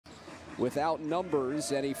without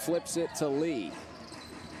numbers, and he flips it to Lee.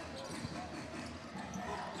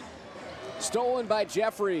 Stolen by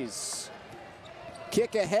Jeffries.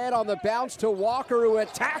 Kick ahead on the bounce to Walker, who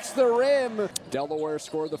attacks the rim. Delaware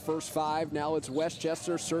scored the first 5. Now it's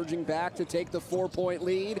Westchester surging back to take the 4-point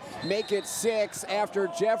lead. Make it 6 after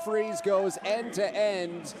Jeffries goes end to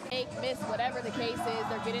end. Make, miss, whatever the case is,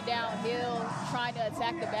 they're getting downhill, trying to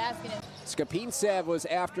attack the basket. Skapintsev was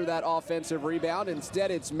after that offensive rebound. Instead,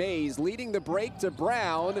 it's Mays leading the break to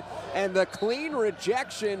Brown, and the clean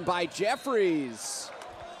rejection by Jeffries.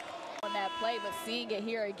 On that play, but seeing it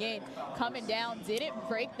here again, coming down, didn't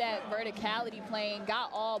break that verticality playing, got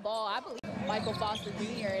all ball. I believe Michael Foster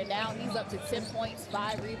Jr., and now he's up to 10 points,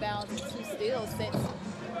 5 rebounds, and 2 steals since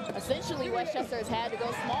essentially Westchester has had to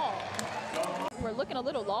go small. We're looking a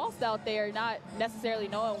little lost out there, not necessarily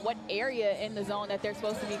knowing what area in the zone that they're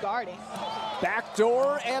supposed to be guarding.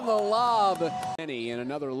 Backdoor and the lob. And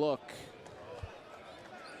another look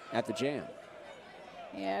at the jam.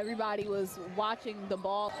 Yeah, everybody was watching the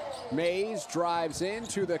ball. Mays drives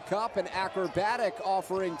into the cup, an acrobatic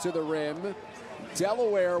offering to the rim.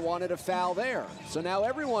 Delaware wanted a foul there. So now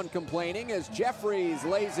everyone complaining as Jeffries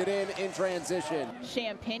lays it in transition.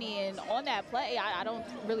 Champagnian on that play, I don't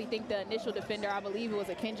really think the initial defender, I believe it was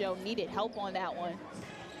Akinjo, needed help on that one.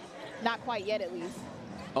 Not quite yet, at least.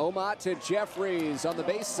 Omat to Jeffries on the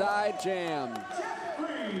base side jam.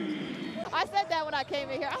 I said that when I came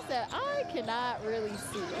in here. I said, I cannot really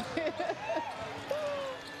see.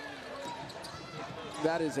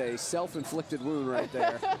 That is a self-inflicted wound right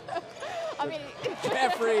there. I mean,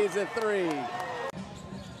 Jeffries at 3.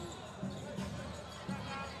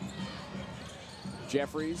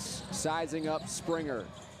 Jeffries sizing up Springer.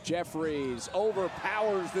 Jeffries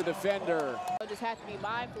overpowers the defender. We'll just have to be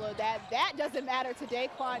mindful of that. That doesn't matter to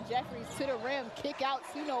DaQuan. Jeffries to the rim, kick out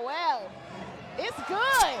to Noel. It's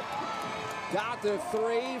good. Got the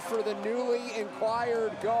 3 for the newly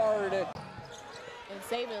acquired guard. And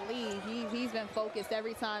Saban Lee, he's been focused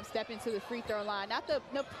every time stepping to the free throw line. Not the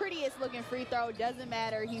prettiest looking free throw, doesn't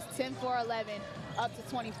matter. He's 10 for 11, up to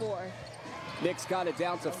 24. Knicks got it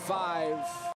down to 5.